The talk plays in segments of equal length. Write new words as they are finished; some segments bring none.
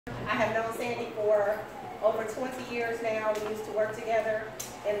I have known Sandy for over 20 years now. We used to work together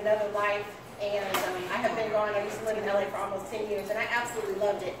in another life, and I have been gone. I used to live in LA for almost 10 years, and I absolutely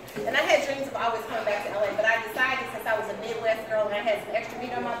loved it. And I had dreams of always coming back to LA, but I decided, since I was a Midwest girl and I had some extra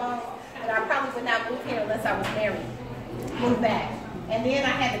meat on my bones, that I probably would not move here unless I was married. Move back. And then I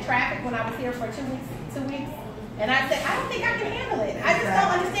had the traffic when I was here for 2 weeks. And I said, I don't think I can handle it. I just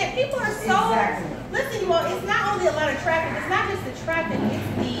don't understand. People are so, listen, you all, it's not only a lot of traffic. It's not just the traffic.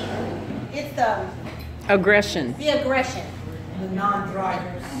 It's the aggression. The aggression. The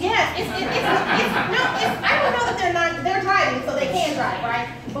non-drivers. Yes, I don't know that they're driving, so they can drive, right?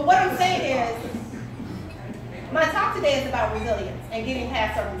 But what I'm saying is, my talk today is about resilience and getting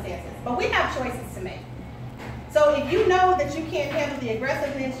past circumstances. But we have choices to make. So if you know that you can't handle the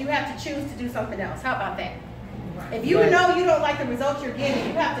aggressiveness, you have to choose to do something else. How about that? If you know you don't like the results you're getting,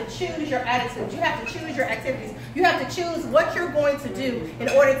 you have to choose your attitudes. You have to choose your activities. You have to choose what you're going to do in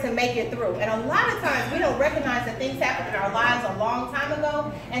order to make it through. And a lot of times we don't recognize that things happened in our lives a long time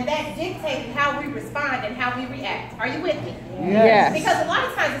ago, and that dictated how we respond and how we react. Are you with me? Yes. Because a lot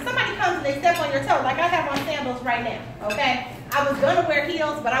of times if somebody comes and they step on your toe, like I have on sandals right now, okay? I was going to wear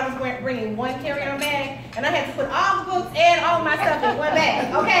heels, but I was bringing one carry-on bag, and I had to put all the books and all my stuff in one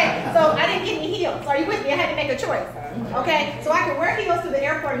bag, okay? So I didn't get any heels. Are you with me? I had to make a choice, okay? So I could wear heels to the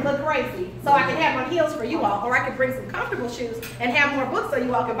airport and look crazy, so I could have my heels for you all, or I could bring some comfortable shoes and have more books so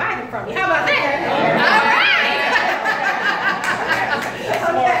you all can buy them from me. How about that?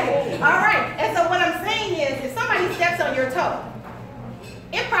 All right! Okay, all right. And so what I'm saying is, if somebody steps on your toe,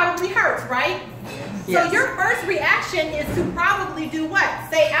 it probably hurts, right? Yes. So your first reaction is to probably do what?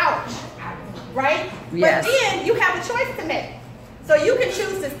 Say ouch, right? Yes. But then you have a choice to make. So you can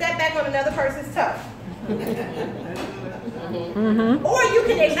choose to step back on another person's toe. Or you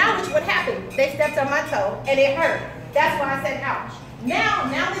can acknowledge what happened. They stepped on my toe and it hurt. That's why I said ouch. Now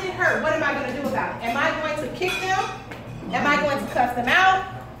that it hurt, what am I going to do about it? Am I going to kick them? Am I going to cuss them out?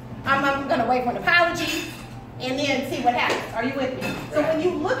 I'm going to wait for an apology and then see what happens. Are you with me? So when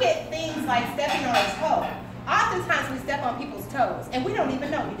you look at things like stepping on a toe, oftentimes we step on people's toes and we don't even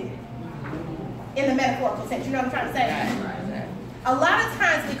know we did it. In the metaphorical sense, you know what I'm trying to say? Right. A lot of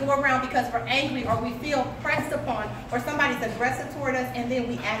times we go around because we're angry or we feel pressed upon or somebody's aggressive toward us and then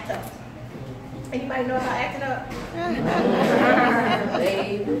we act up. Anybody know about acting up?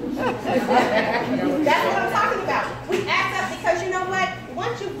 That's what I'm talking about. We act up because you know what?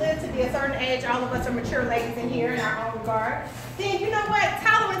 Once you've lived to be a certain age, all of us are mature ladies in here in our own regard, then you know what?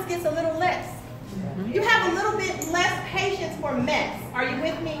 Tolerance gets a little less. You have a little bit less patience for mess. Are you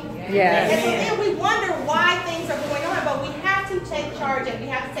with me? Yes. And so then we wonder why things are going on, but we have to take charge and we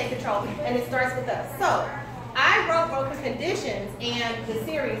have to take control, and it starts with us. So I wrote Broken Conditions, and the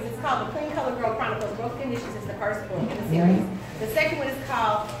series is called The Clean Color Girl Chronicles. Broken Conditions is the first book in the series. The second one is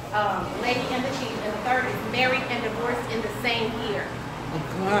called Lady and the Chief, and the third is Married and Divorced in the Same Year,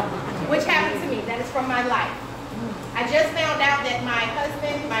 which happened to me. That is from my life. I just found out that my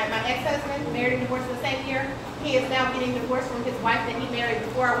husband, my ex-husband, married and divorced in the same year. He is now getting divorced from his wife that he married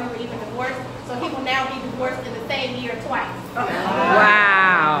before we were even divorced. So he will now be divorced in the same year twice.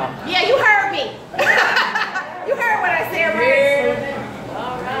 Wow. Yeah, you heard me. You heard what I said, right?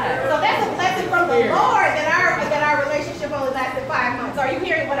 All right. So that's a blessing from the Lord that our relationship only lasted 5 months. Are you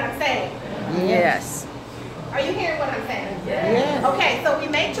hearing what I'm saying? Yes. Are you hearing what I'm saying? Yes. Okay, so we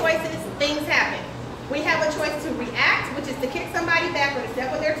make choices, things happen. We have a choice to react, which is to kick somebody back or to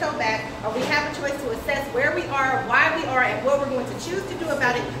step on their toe back, or we have a choice to assess where we are, why we are, and what we're going to choose to do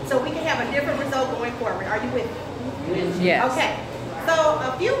about it so we can have a different result going forward. Are you with me? Yes. Okay. So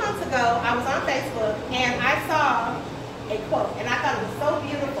a few months ago, I was on Facebook and I saw a quote, and I thought it was so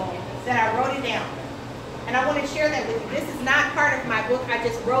beautiful that I wrote it down. And I want to share that with you. This is not part of my book. I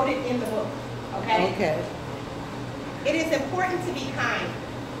just wrote it in the book. Okay? Okay. It is important to be kind.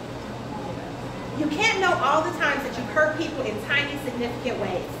 You can't know all the times that you hurt people in tiny, significant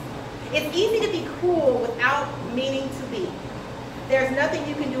ways. It's easy to be cruel without meaning to be. There's nothing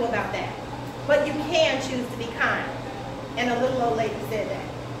you can do about that. But you can choose to be kind. And a little old lady said that.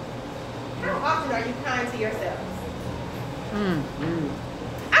 How often are you kind to yourselves? I'm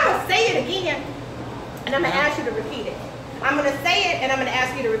going to say it again, and I'm going to ask you to repeat it. I'm going to say it, and I'm going to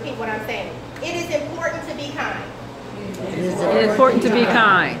ask you to repeat what I'm saying. It is important to be kind. It is important to be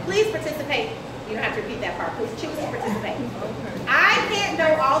kind. Please participate. You don't have to repeat that part. Please choose to participate. I can't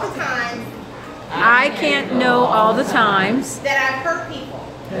know all the times. I can't know all the times That I've hurt people.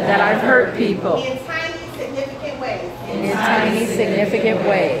 that I've hurt people In tiny, significant ways. in tiny, significant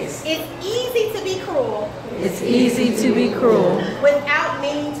ways. It's easy to be cruel. It's easy to be cruel Without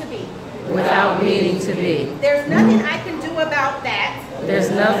meaning to be. without meaning to be. There's nothing I can do about that.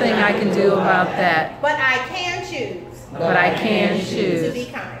 There's nothing I can do about that, but I can choose but I can to choose be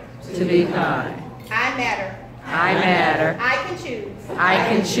kind. to be kind. I matter. I matter. I can choose I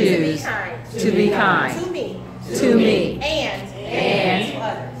can choose to be kind to be kind to me to me and to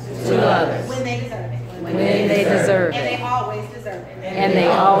others to others when they deserve it. when they deserve And it. they always deserve it. And they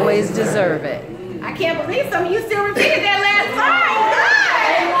always deserve it. I can't believe some of you still repeated that last line.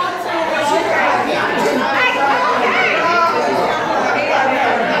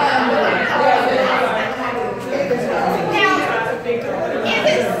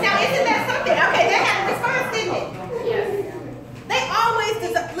 Now, isn't that something? Okay, they had a response, didn't it? Yes. They always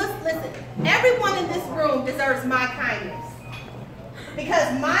deserve, listen, everyone in this room deserves my kindness.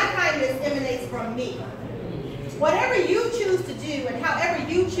 Because my kindness emanates from me. Whatever you choose to do and however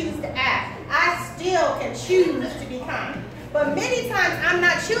you choose to act, I still can choose to be kind. But many times I'm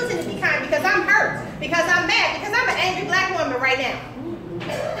not choosing to be kind because I'm hurt, because I'm mad, because I'm an angry black woman right now.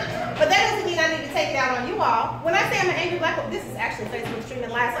 But that doesn't mean I need to take it out on you all. When I say I'm an angry black woman, this is actually Facebook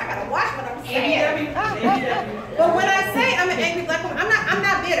streaming live, so I gotta watch what I'm saying. But when I say I'm an angry black woman, I'm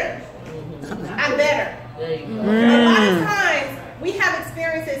not bitter. I'm better. A lot of times we have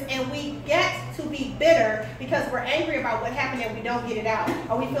experiences and we get to be bitter because we're angry about what happened and we don't get it out,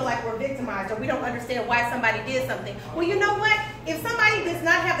 or we feel like we're victimized, or we don't understand why somebody did something. Well, you know what? If somebody does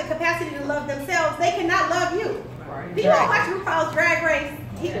not have the capacity to love themselves, they cannot love you. Do you all watch RuPaul's Drag Race?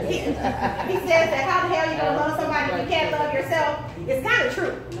 He says that how the hell are you going to love somebody if you can't love yourself? It's kind of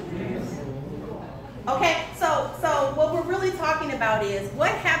true. Okay, so what we're really talking about is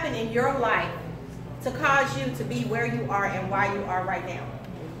what happened in your life to cause you to be where you are and why you are right now.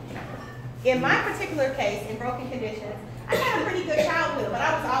 In my particular case, in Broken Conditions, I had a pretty good childhood, but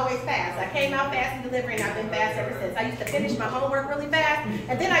I was always fast. I came out fast in delivery, and I've been fast ever since. I used to finish my homework really fast,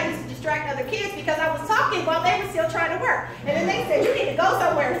 and then I used to distract other kids because I was talking while they were still trying to work. And then they said, you need to go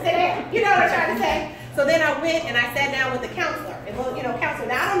somewhere and sit down. You know what I'm trying to say? So then I went and I sat down with a counselor. And, counselor.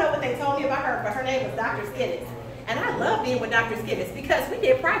 Now, I don't know what they told me about her, but her name was Dr. Skidis. And I love being with Dr. Skidis because we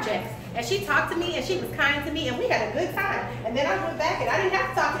did projects. And she talked to me and she was kind to me and we had a good time. And then I went back and I didn't have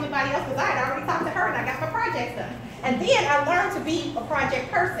to talk to anybody else because I had already talked to her and I got my projects done. And then I learned to be a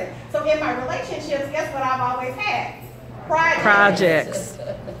project person. So in my relationships, guess what I've always had? Projects.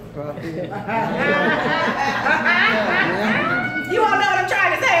 You all know what I'm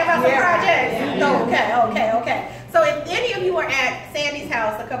trying to say about the projects? Okay. So if any of you were at Sandy's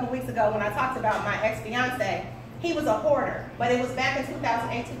house a couple weeks ago when I talked about my ex-fiance, he was a hoarder, but it was back in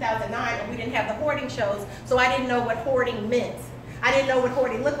 2008, 2009, and we didn't have the hoarding shows, so I didn't know what hoarding meant. I didn't know what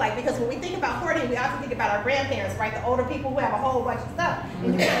hoarding looked like, because when we think about hoarding, we often think about our grandparents, right? The older people who have a whole bunch of stuff,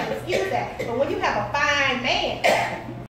 and you can't excuse that. But when you have a fine man